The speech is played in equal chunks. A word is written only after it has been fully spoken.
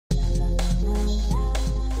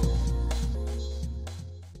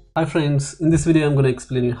Hi friends, in this video I'm going to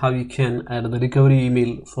explain you how you can add the recovery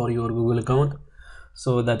email for your Google account.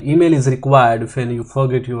 So that email is required when you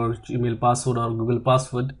forget your Gmail password or Google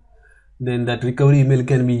password. Then that recovery email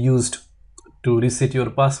can be used to reset your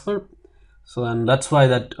password. So and that's why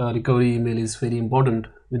that recovery email is very important.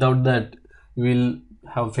 Without that you will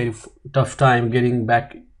have very tough time getting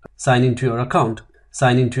back sign into your account.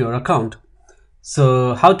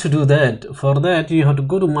 So how to do that? For that you have to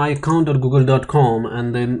go to my account or google.com,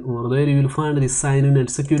 and then over there you will find the sign in and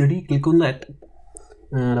security. Click on that,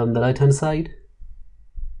 and on the right hand side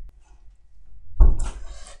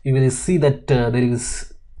you will see that there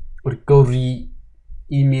is recovery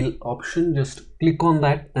email option. Just click on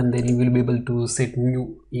that and then you will be able to set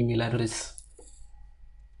new email address.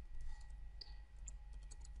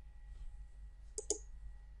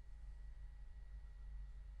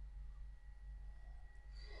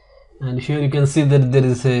 And here you can see that there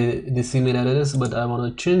is this email address, but I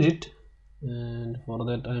want to change it, and for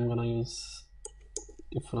that I'm gonna use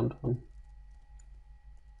different one,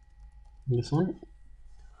 this one,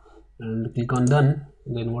 and click on done.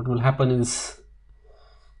 Then what will happen is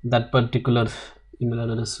that particular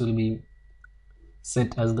email address will be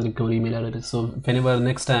set as the recovery email address. So whenever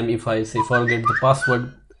next time if I say forget the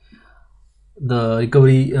password, the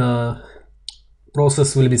recovery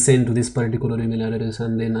process will be sent to this particular email address,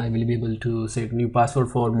 and then I will be able to set new password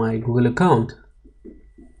for my Google account.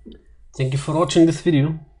 Thank you for watching this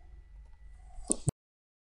video.